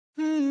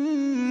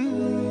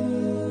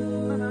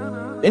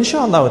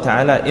Inshallah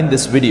ta'ala, in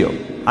this video,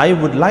 I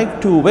would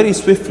like to very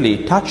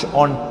swiftly touch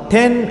on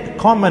 10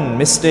 common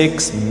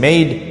mistakes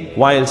made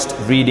whilst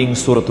reading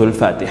Surah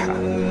Al-Fatiha.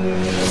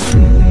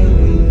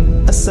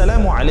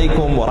 Assalamu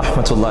alaikum wa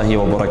rahmatullahi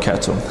wa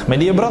barakatuh. My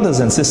dear brothers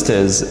and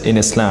sisters in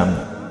Islam,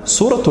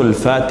 Surah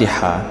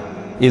Al-Fatiha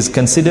is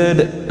considered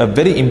a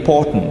very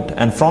important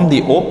and from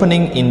the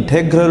opening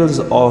integrals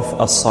of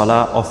a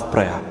salah of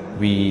prayer.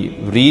 We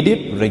read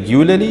it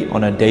regularly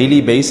on a daily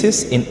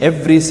basis in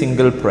every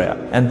single prayer.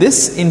 And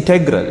this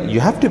integral, you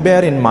have to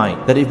bear in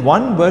mind that if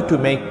one were to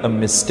make a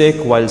mistake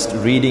whilst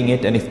reading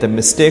it, and if the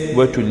mistake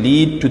were to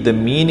lead to the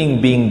meaning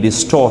being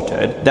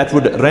distorted, that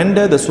would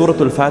render the Surah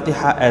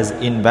Al-Fatiha as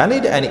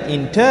invalid, and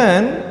in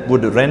turn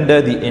would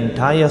render the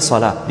entire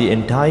salah, the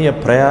entire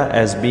prayer,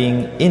 as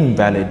being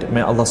invalid. May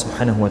Allah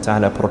subhanahu wa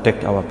ta'ala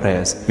protect our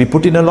prayers. We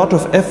put in a lot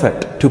of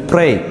effort to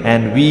pray,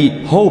 and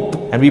we hope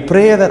and we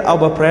pray that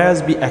our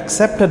prayers be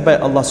accepted by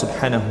Allah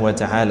subhanahu wa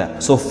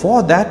ta'ala. So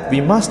for that, we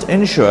must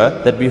ensure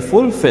that we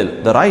fulfill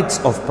the rights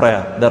of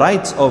prayer, the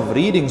rights of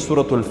reading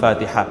Surah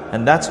Al-Fatiha.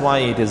 And that's why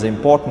it is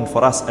important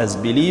for us as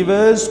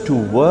believers to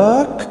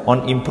work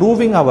on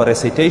improving our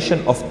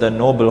recitation of the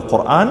noble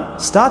Quran,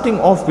 starting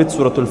off with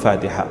Surah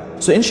Al-Fatiha.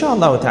 So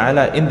inshallah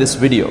ta'ala, in this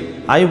video,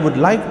 I would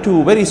like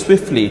to very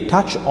swiftly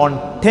touch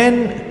on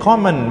 10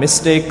 common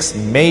mistakes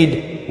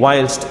made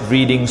whilst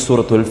reading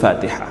Surah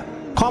Al-Fatiha.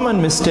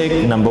 Common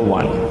mistake number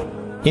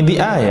 1. In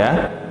the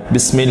ayah,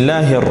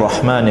 Bismillahir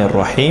Rahmanir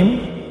Rahim,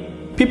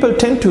 people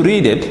tend to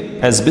read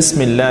it as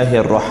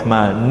Bismillahir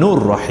Rahmanur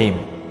Rahim,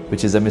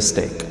 which is a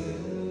mistake.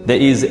 There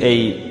is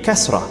a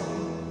kasra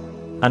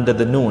under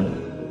the noon,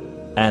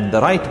 and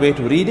the right way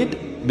to read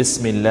it,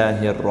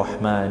 Bismillahir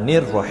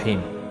Rahmanir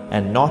Rahim,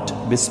 and not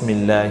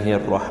Bismillahir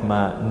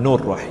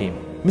Rahmanur Rahim.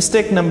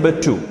 Mistake number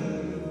 2.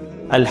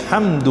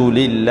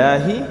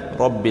 Alhamdulillahi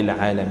Rabbil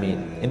Alameen.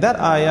 In that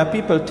ayah,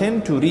 people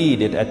tend to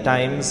read it at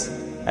times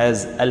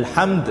as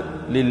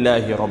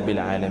Alhamdulillahi Rabbil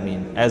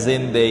Alameen, as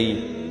in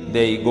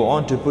they go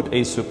on to put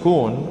a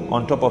sukoon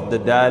on top of the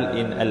dal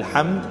in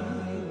Alhamd,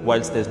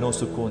 whilst there's no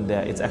sukoon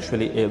there. It's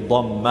actually a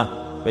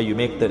dhamma, where you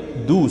make the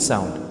do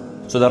sound.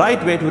 So the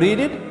right way to read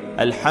it,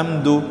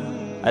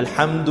 Alhamdulillahi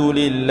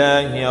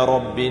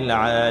Rabbil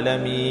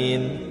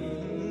Alameen.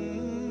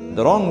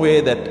 The wrong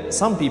way that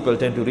some people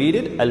tend to read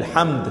it,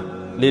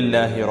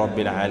 Alhamdulillahi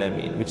Rabbil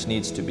Alameen, which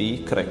needs to be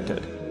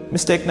corrected.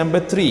 Mistake number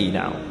 3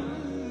 now.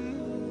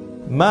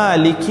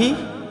 Maliki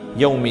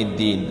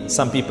Yawmiddin.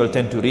 Some people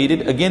tend to read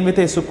it again with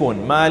a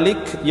sukoon. Malik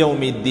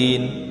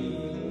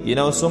Yawmiddin. You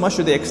know, so much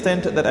to the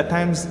extent that at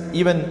times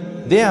even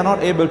they are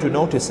not able to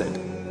notice it.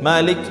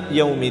 Malik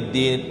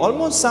Yawmiddin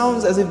almost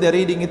sounds as if they're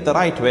reading it the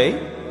right way,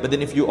 but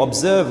then if you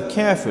observe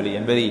carefully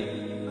and very,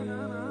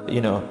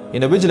 in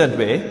a vigilant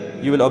way,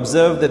 you will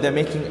observe that they're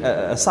making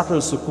a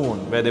subtle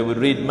sukoon, where they would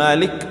read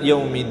Malik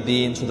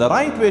Yawmiddin. So the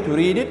right way to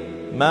read it,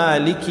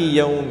 Maliki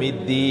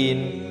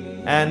Yawmiddin.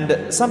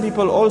 And some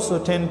people also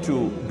tend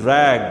to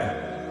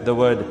drag the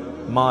word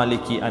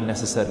Maliki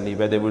unnecessarily,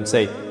 where they would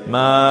say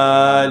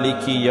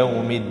Maliki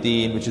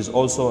Yawmiddin, which is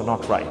also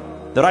not right.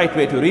 The right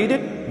way to read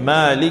it,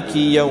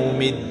 Maliki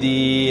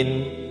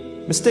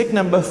Yawmiddin. Mistake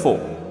number 4.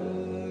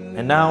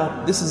 And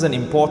now this is an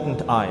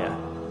important ayah,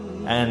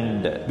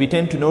 and we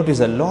tend to notice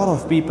a lot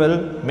of people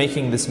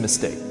making this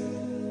mistake.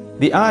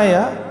 The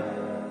ayah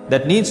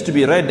that needs to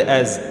be read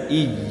as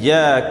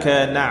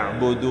Iyyaka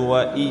na'budu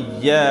wa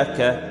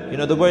iyyaka. You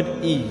know the word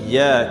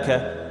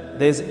Iyyaka,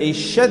 there's a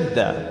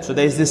shadda, so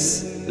there's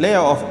this layer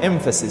of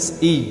emphasis,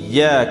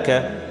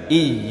 Iyyaka,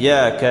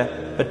 Iyyaka.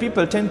 But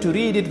people tend to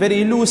read it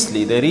very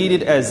loosely. They read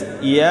it as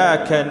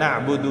Iyyaka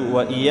na'budu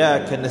wa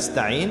iyyaka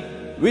nasta'in,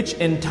 which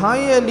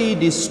entirely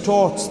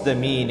distorts the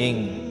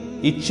meaning.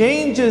 It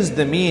changes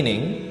the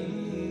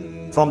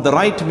meaning from the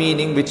right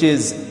meaning, which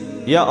is,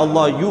 Ya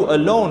Allah, you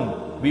alone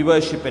we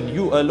worship and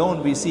you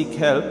alone we seek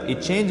help.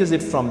 It changes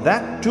it from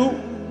that to,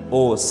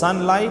 O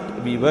sunlight,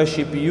 we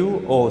worship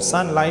you, O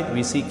sunlight,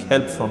 we seek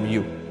help from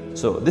you.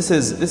 So this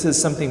is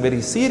something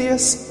very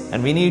serious,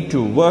 and we need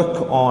to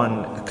work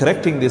on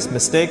correcting this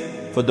mistake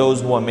for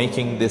those who are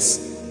making this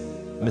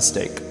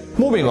mistake.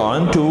 Moving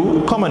on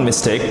to common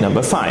mistake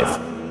number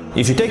 5.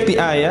 If you take the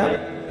ayah,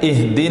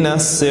 Ihdina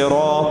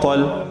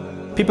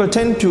siratal, people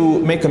tend to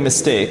make a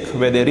mistake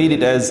where they read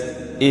it as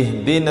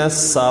Ihdina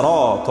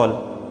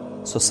siratal.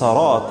 So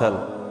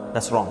saratal,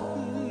 that's wrong.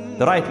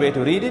 The right way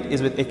to read it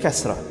is with a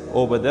kasra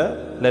over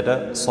the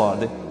letter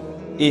sad.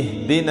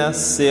 Ihdina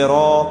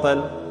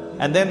siratal.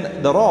 And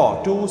then the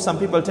ra too, some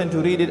people tend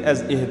to read it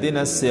as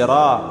Ihdina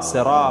sira,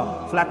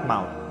 flat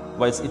mouth,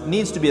 whilst it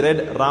needs to be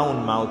read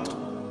round mouth.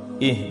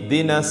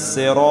 Ihdina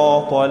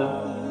siratal,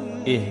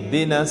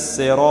 Ihdina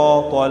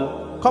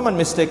siratal. Common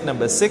mistake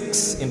number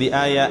 6 in the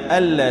ayah,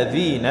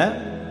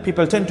 alladhina,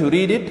 people tend to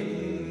read it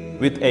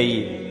with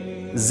a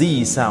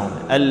Z sound,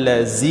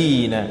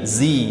 allazina,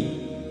 Z,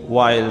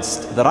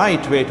 whilst the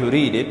right way to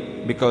read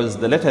it, because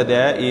the letter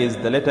there is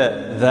the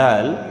letter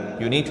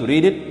dhal, you need to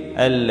read it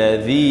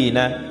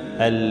alladhina,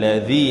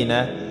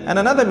 alladhina. And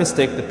another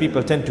mistake that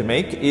people tend to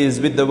make is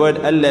with the word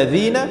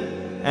alladhina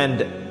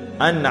and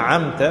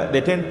an'amta,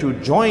 they tend to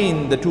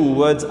join the two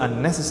words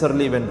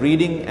unnecessarily when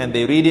reading, and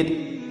they read it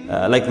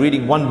like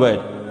reading one word.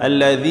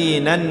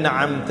 Alladhina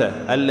an'amta,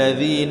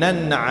 alladhina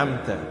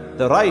an'amta.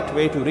 The right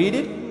way to read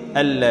it,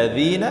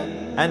 alladhina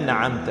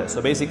an'amta.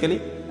 So basically,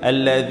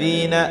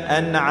 alladhina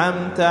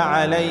an'amta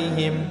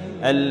alayhim,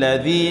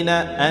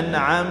 alladhina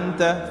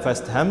an'amta.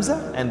 First hamza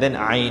and then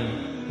ayn.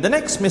 The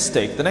next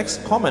mistake, the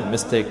next common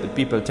mistake that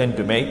people tend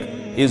to make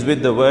is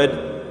with the word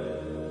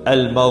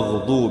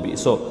al-maghdubi.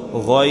 So,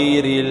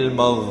 ghayril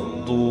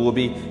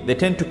maghdubi. They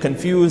tend to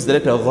confuse the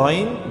letter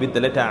ghayn with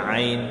the letter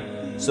ayn.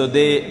 So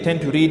they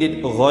tend to read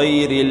it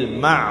ghayril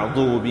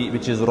ma'dubi,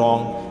 which is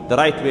wrong. The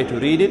right way to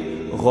read it,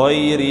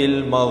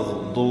 ghayril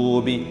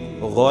maghdubi,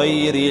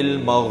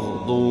 ghayril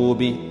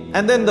maghdubi.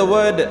 And then the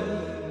word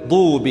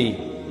dubi.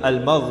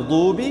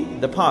 Al-maghdubi,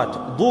 the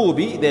part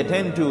dubi, they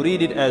tend to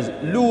read it as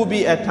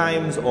lubi at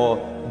times, or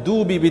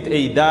dubi with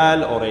a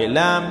dal or a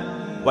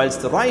lam,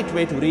 whilst the right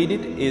way to read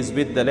it is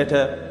with the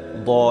letter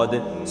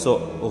dad. So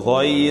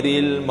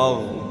ghayril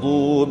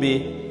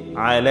maghdubi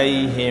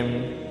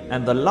alayhim.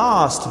 And the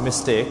last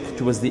mistake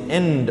towards the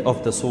end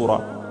of the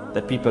surah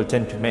that people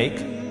tend to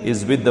make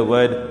is with the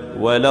word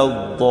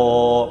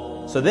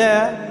waladda. So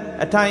there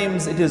at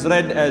times it is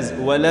read as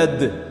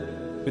walad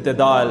with a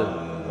dal,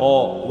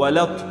 or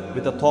walat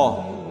with a ta.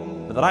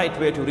 The right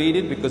way to read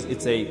it, because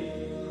it's a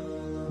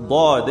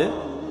dad,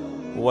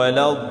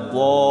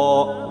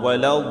 waladda,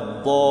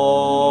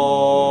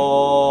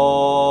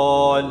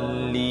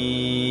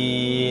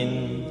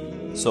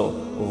 waladdallin. So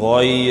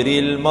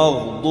ghayril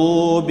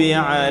maghdubi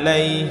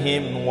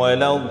alayhim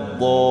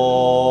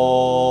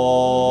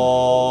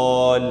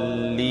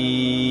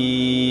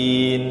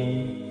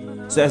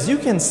waladdallin. So as you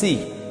can see,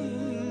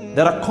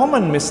 there are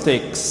common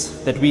mistakes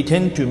that we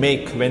tend to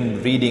make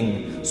when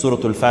reading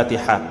Surah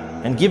Al-Fatiha.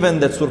 And given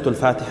that Surah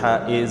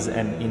Al-Fatiha is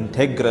an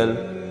integral,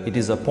 it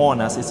is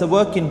upon us, it's a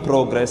work in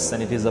progress,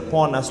 and it is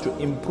upon us to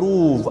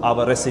improve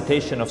our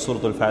recitation of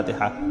Surah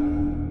Al-Fatiha.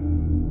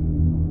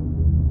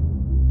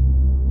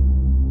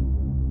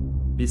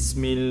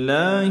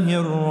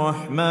 Bismillahir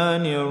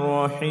Rahmanir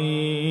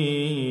Rahim.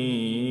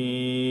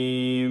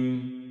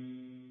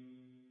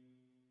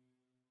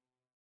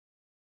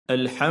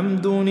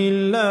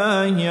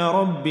 Alhamdulillahi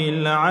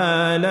Rabbil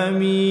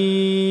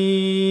Alameen.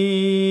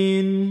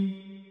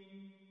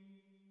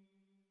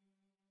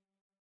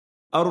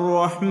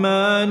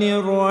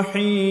 Ar-Rahmanir Rahim.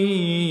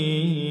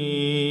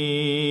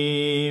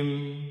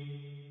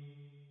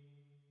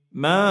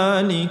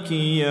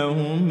 Maliki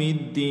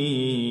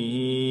Yawmiddin.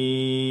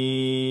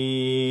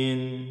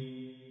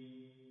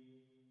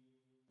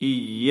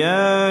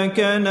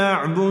 Iyyaka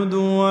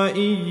na'budu wa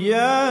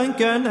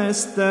iyyaka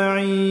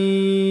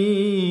nasta'in.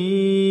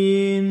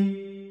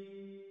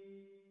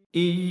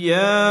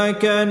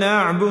 إياك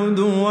نعبد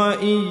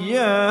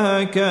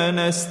وإياك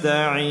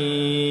نستعين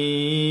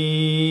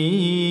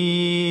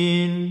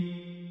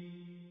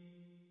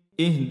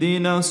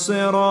اهدنا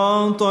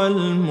الصراط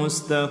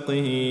المستقيم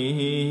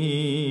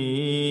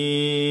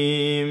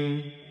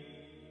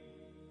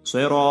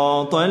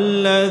صراط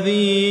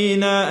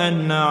الذين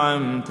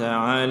أنعمت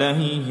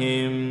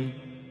عليهم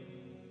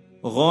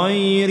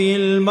غير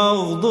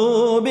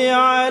المغضوب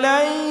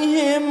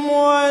عليهم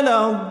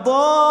ولا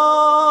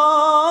الضالين.